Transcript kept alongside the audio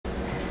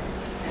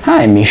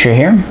Hi, Misha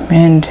here,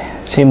 and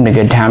seemed a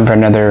good time for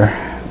another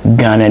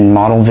gun and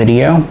model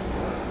video.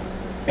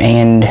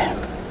 And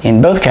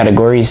in both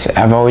categories,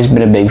 I've always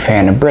been a big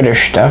fan of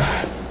British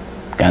stuff,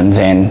 guns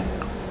and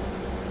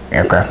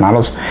aircraft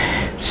models.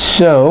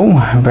 So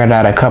I brought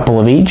out a couple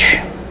of each.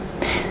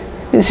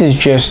 This is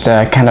just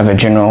kind of a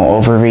general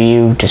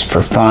overview, just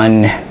for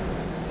fun.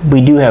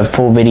 We do have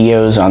full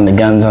videos on the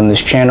guns on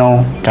this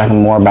channel,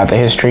 talking more about the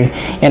history,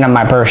 and on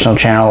my personal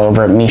channel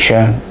over at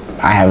Misha,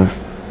 I have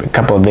a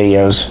couple of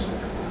videos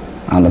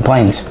on the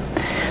planes.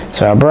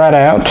 So I brought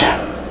out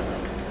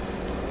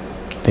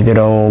the good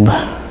old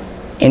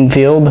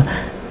Enfield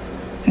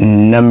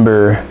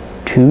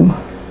No.2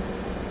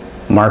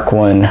 Mark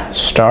I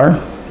Star,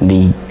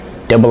 the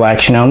double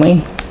action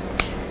only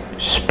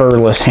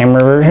spurless hammer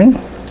version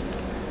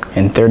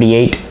in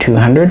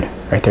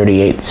 38-200 or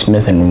 38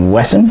 Smith &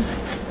 Wesson,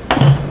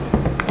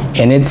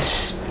 and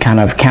its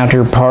kind of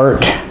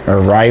counterpart or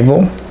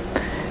rival,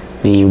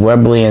 the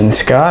Webley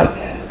Scott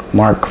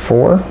Mark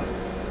IV,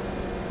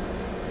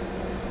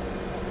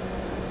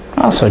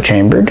 also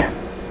chambered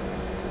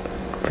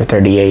for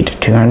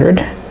 38-200,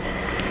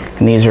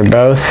 and these are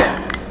both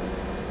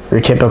your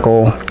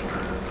typical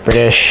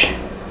British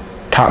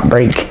top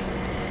break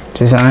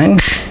design.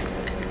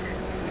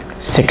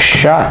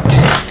 6-shot.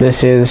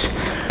 This is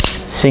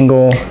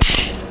single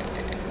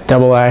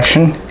double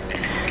action,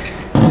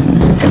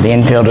 and the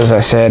Enfield, as I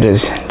said,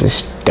 is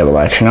just double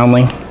action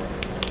only,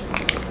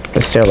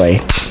 but still a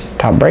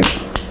top break.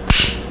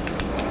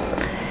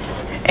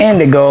 And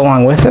to go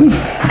along with them,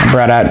 I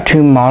brought out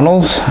two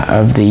models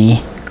of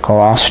the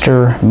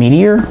Gloster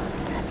Meteor.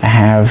 I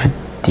have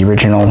the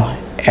original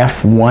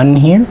F1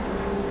 here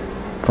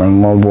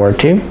from World War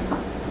II,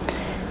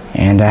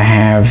 and I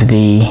have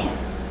the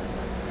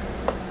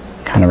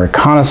kind of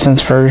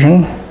reconnaissance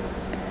version,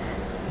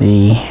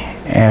 the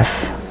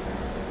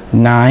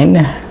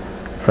F9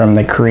 from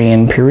the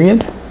Korean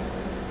period.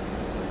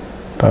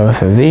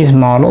 Both of these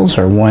models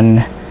are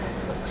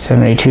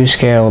 1/72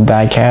 scale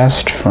die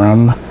cast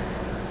from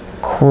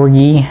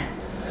Corgi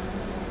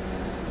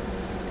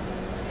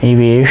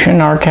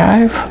Aviation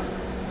Archive.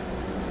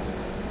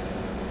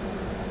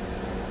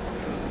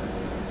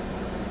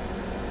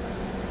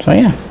 So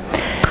yeah,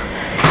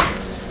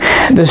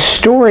 the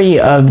story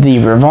of the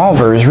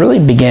revolvers really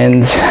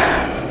begins,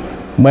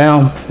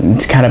 well,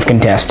 it's kind of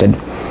contested.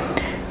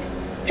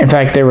 In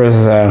fact, there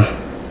was a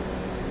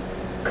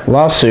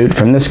lawsuit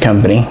from this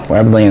company,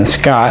 Webley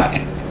Scott,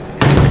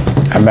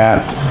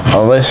 about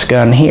this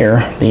gun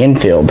here, the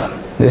Enfield.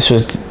 This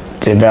was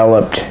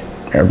developed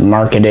or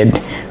marketed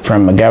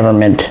from a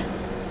government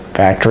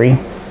factory,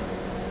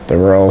 the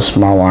Royal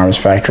Small Arms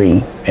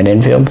Factory at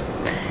Enfield.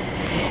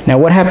 Now,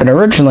 what happened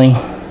originally,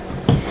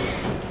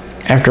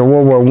 after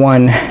World War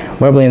I,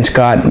 Webley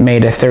Scott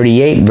made a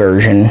 38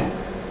 version.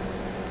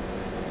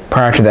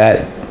 Prior to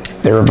that,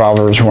 the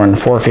revolvers were in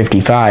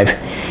 455.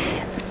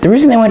 The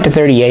reason they went to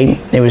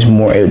 38, they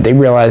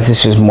realized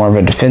this was more of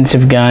a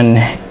defensive gun.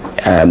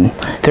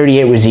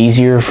 38 was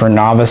easier for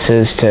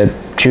novices to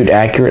shoot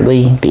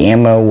accurately. The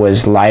ammo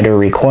was lighter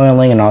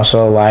recoiling and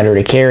also lighter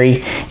to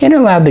carry, and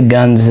allowed the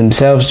guns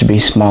themselves to be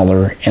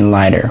smaller and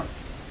lighter.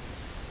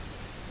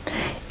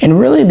 And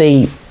really,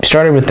 they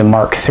started with the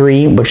Mark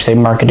III, which they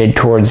marketed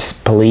towards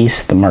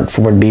police. The Mark IV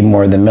would be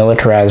more the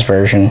militarized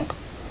version.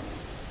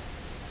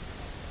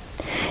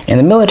 And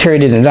the military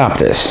didn't adopt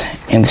this.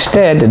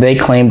 Instead, they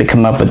claimed to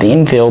come up with the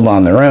Enfield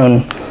on their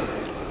own,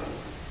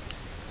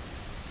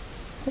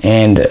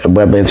 and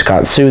Webley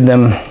Scott sued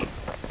them.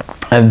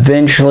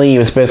 Eventually, it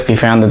was basically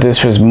found that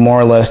this was more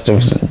or less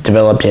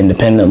developed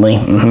independently,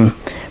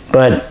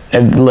 but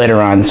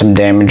later on, some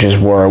damages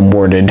were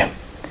awarded.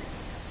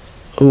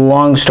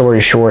 Long story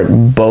short,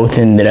 both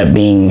ended up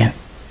being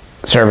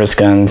service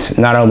guns,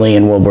 not only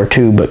in World War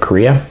II, but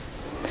Korea.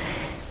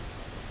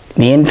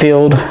 The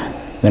Enfield,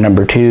 the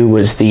No.2,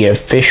 was the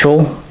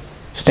official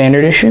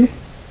standard issue.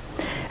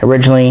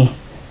 Originally,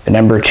 the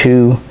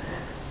No.2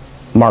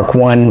 Mark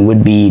I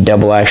would be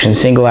double action,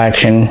 single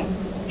action,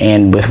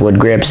 and with wood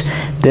grips.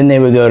 Then they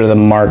would go to the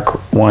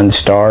Mark I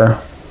Star,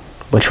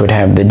 which would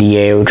have the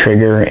DAO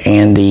trigger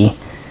and the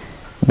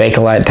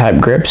Bakelite type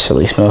grips, at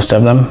least most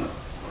of them.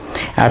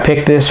 I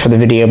picked this for the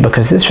video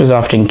because this was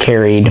often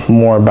carried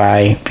more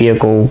by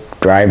vehicle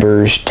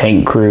drivers,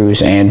 tank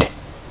crews, and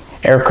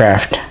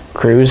aircraft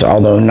crews,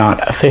 although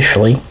not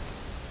officially.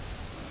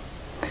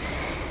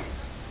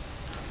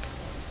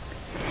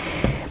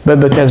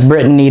 But because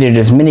Britain needed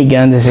as many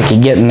guns as it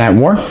could get in that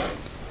war,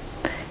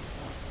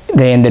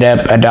 they ended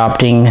up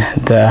adopting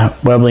the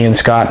Webley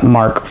Scott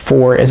Mark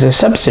IV as a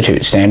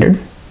substitute standard,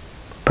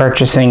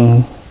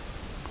 purchasing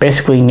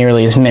basically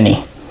nearly as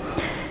many.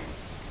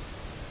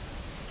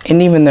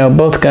 And even though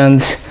both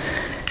guns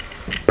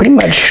pretty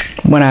much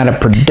went out of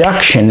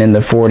production in the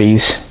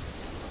 40s,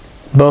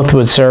 both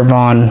would serve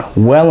on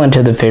well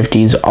into the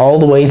 50s, all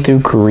the way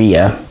through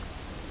Korea.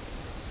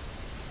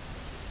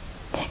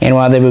 And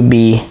while they would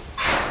be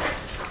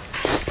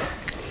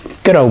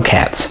good old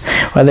cats,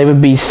 while they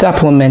would be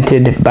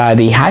supplemented by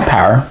the high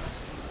power,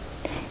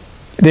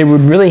 they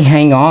would really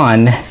hang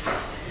on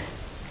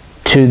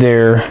to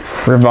their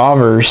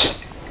revolvers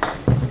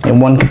in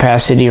one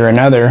capacity or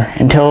another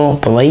until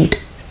the late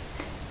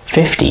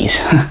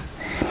 50s.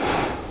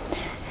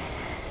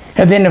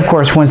 And then, of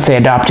course, once they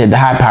adopted the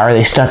high power,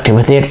 they stuck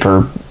with it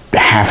for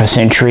half a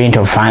century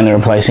until finally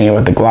replacing it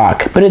with the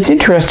Glock. But it's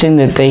interesting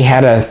that they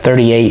had a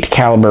 .38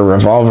 caliber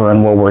revolver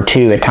in World War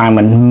II, a time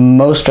when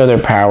most other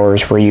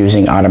powers were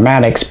using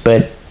automatics,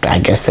 but I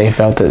guess they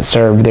felt it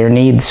served their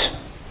needs.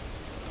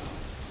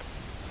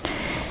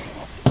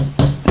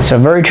 So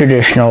very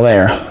traditional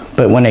there.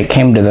 But when it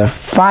came to the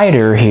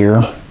fighter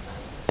here,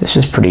 this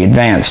was pretty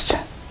advanced.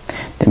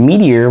 The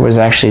Meteor was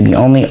actually the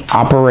only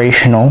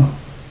operational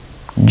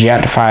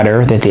jet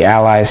fighter that the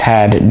Allies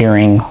had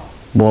during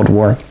World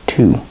War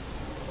II.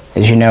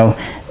 As you know,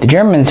 the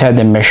Germans had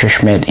the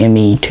Messerschmitt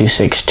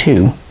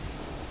Me-262,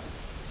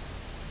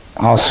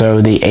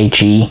 also the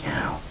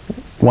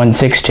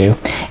HE-162,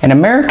 and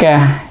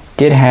America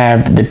did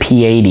have the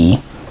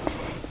P-80,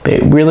 but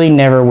it really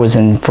never was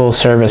in full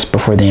service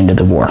before the end of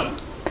the war.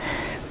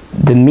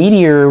 The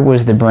Meteor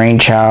was the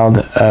brainchild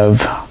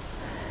of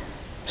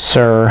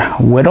Sir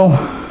Whittle,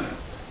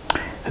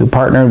 who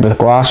partnered with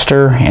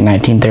Gloster in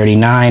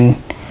 1939.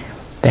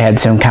 They had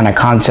some kind of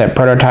concept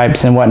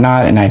prototypes and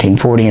whatnot in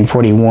 1940 and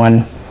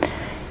 41.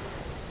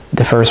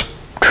 The first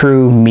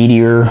true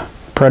Meteor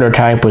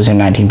prototype was in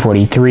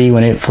 1943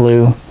 when it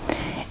flew.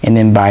 And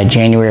then by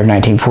January of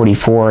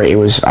 1944, it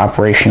was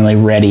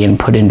operationally ready and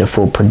put into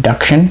full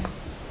production.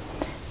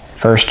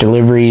 First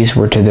deliveries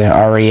were to the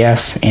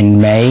RAF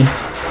in May.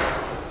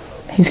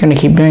 He's going to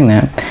keep doing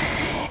that.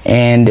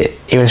 And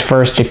it was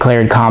first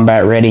declared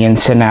combat ready and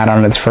sent out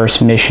on its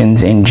first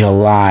missions in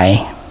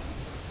July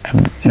of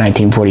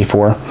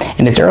 1944.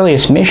 And its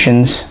earliest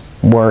missions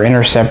were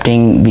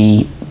intercepting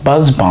the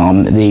Buzz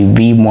Bomb, the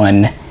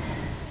V1,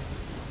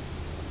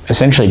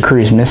 essentially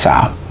cruise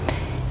missile.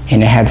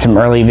 And it had some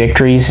early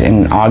victories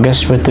in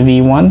August with the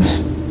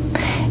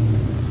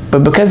V1s.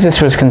 But because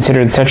this was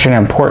considered such an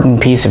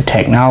important piece of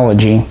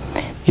technology,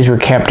 these were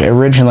kept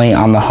originally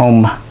on the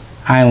home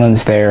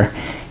islands there,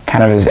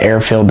 kind of as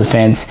airfield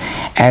defense.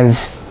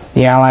 As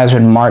the Allies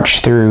would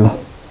march through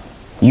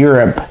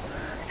Europe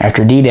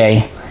after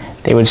D-Day,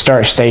 they would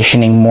start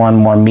stationing more and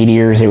more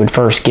Meteors. They would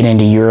first get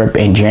into Europe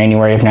in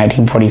January of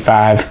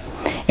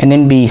 1945, and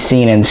then be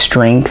seen in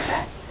strength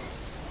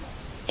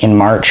in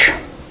March.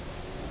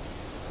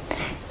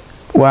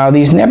 While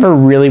these never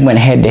really went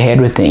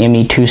head-to-head with the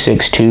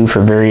Me-262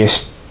 for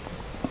various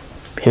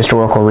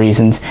historical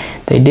reasons,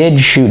 they did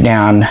shoot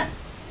down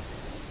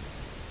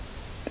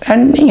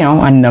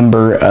a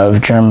number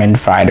of German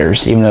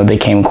fighters, even though they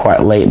came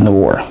quite late in the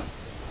war.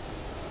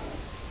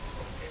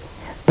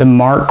 The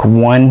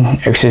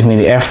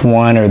the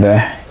F1, or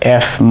the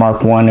F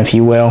Mark I, if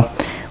you will,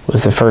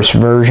 was the first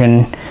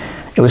version.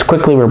 It was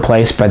quickly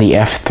replaced by the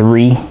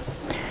F3,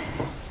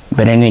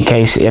 but in any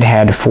case, it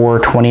had 4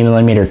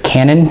 20mm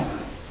cannon,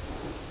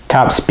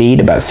 top speed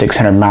about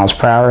 600 miles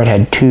per hour. It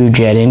had 2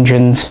 jet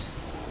engines.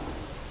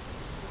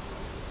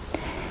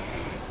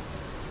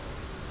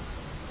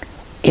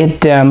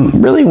 It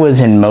really was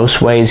in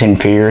most ways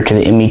inferior to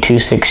the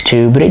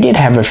Me-262, but it did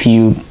have a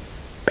few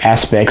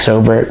aspects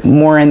over it,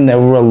 more in the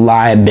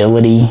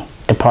reliability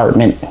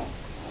department.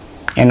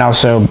 And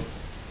also,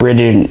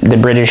 the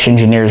British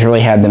engineers really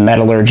had the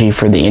metallurgy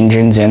for the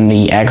engines and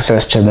the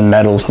access to the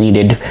metals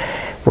needed,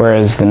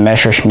 whereas the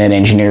Messerschmitt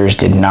engineers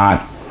did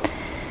not.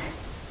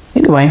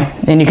 Either way,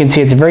 and you can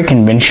see it's a very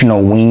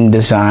conventional wing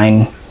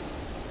design.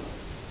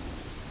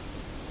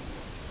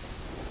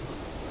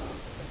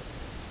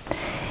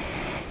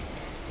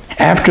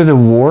 After the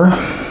war,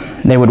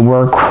 they would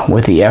work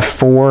with the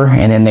F4,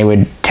 and then they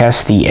would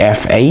test the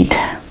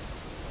F8,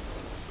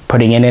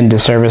 putting it into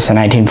service in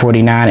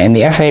 1949, and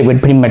the F8 would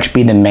pretty much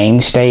be the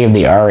mainstay of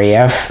the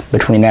RAF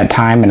between that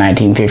time and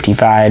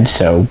 1955,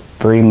 so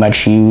very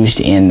much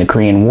used in the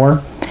Korean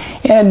War.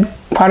 It had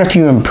quite a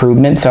few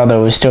improvements,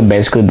 although it was still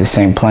basically the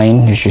same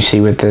plane, as you see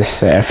with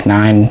this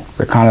F9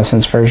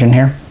 reconnaissance version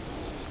here.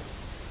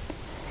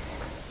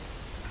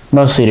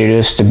 Mostly due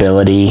to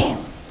stability,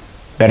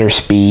 better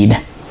speed,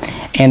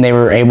 and they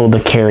were able to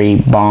carry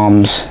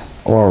bombs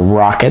or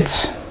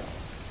rockets.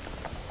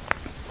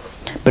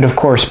 But of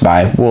course,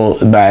 by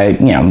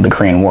the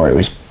Korean War, it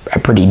was a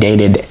pretty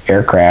dated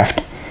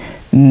aircraft.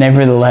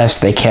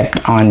 Nevertheless, they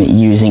kept on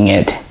using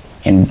it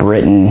in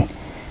Britain,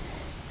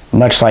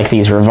 much like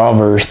these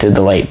revolvers, through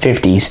the late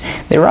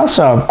 50s. They were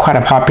also quite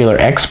a popular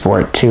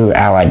export to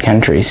Allied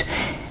countries.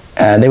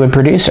 They would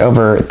produce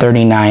over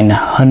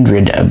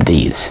 3,900 of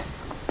these,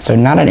 so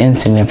not an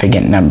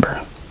insignificant number.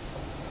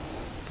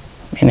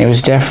 And it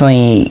was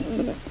definitely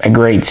a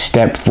great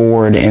step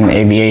forward in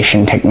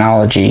aviation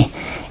technology.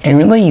 And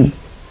really,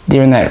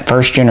 during that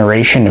first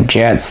generation of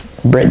jets,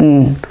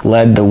 Britain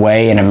led the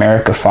way and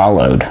America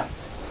followed.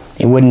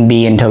 It wouldn't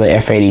be until the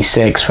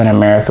F-86 when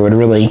America would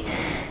really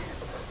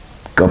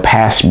go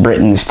past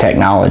Britain's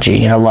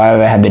technology. A lot of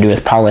that had to do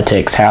with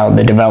politics, how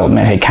the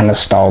development had kind of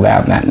stalled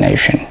out in that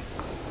nation.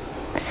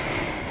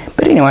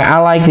 But anyway, I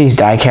like these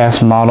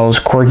diecast models.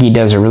 Corgi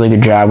does a really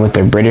good job with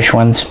their British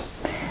ones.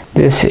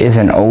 This is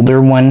an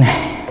older one.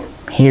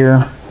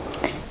 here.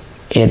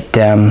 It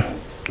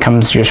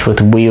comes just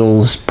with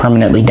wheels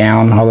permanently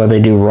down, although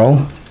they do roll.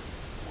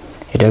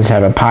 It does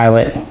have a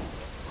pilot.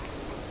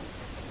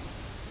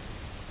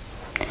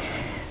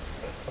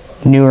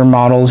 Newer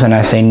models, and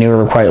I say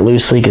newer quite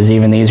loosely because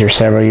even these are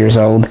several years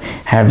old,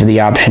 have the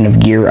option of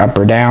gear up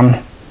or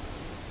down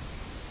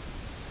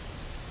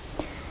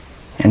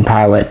and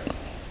pilot.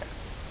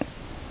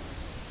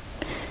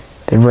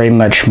 They're very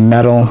much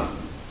metal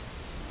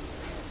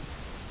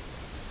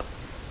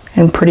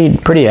and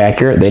pretty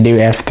accurate. They do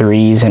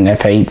F3s and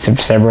F8s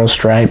of several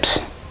stripes.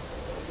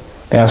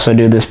 They also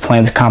do this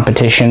plane's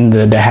competition,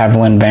 the de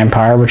Havilland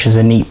Vampire, which is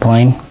a neat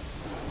plane.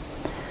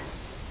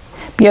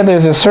 Yeah,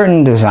 there's a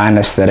certain design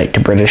aesthetic to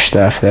British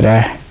stuff that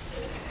I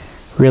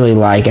really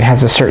like. It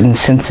has a certain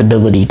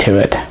sensibility to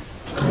it.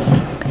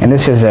 And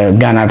this is a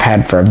gun I've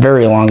had for a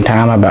very long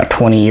time, about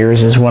 20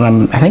 years is when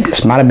I think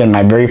this might have been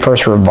my very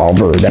first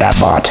revolver that I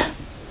bought.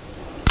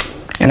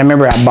 And I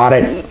remember I bought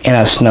it in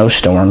a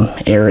snowstorm,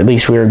 or at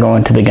least we were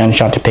going to the gun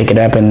shop to pick it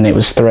up, and it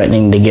was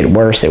threatening to get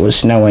worse. It was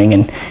snowing,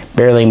 and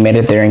barely made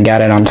it there and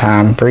got it on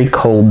time. Very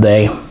cold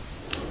day.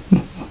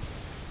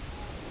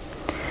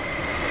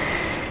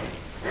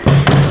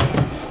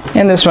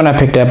 And this one I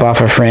picked up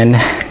off a friend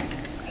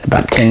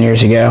about 10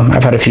 years ago.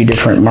 I've had a few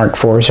different Mark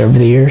IVs over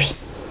the years.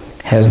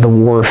 It has the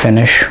war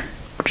finish,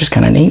 which is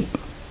kind of neat.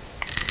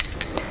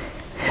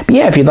 But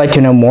yeah, if you'd like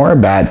to know more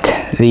about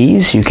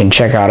these, you can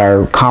check out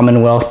our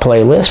Commonwealth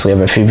playlist. We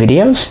have a few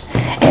videos.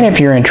 And if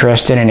you're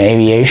interested in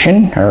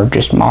aviation or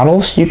just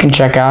models, you can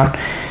check out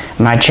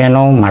my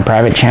channel, my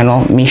private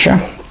channel, Misha,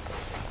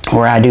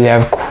 where I do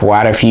have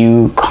quite a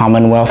few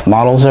Commonwealth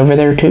models over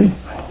there too.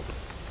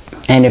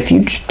 And if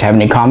you have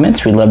any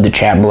comments, we'd love to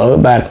chat below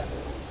about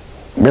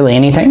really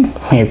anything.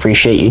 We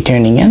appreciate you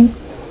tuning in.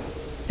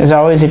 As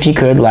always, if you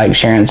could, like,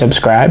 share, and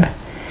subscribe.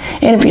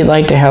 And if you'd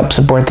like to help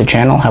support the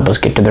channel, help us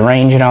get to the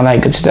range and all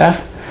that good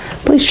stuff,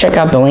 please check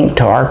out the link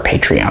to our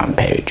Patreon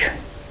page.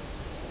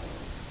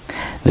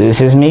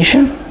 This is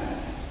Misha,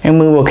 and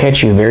we will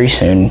catch you very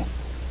soon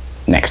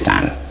next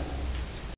time.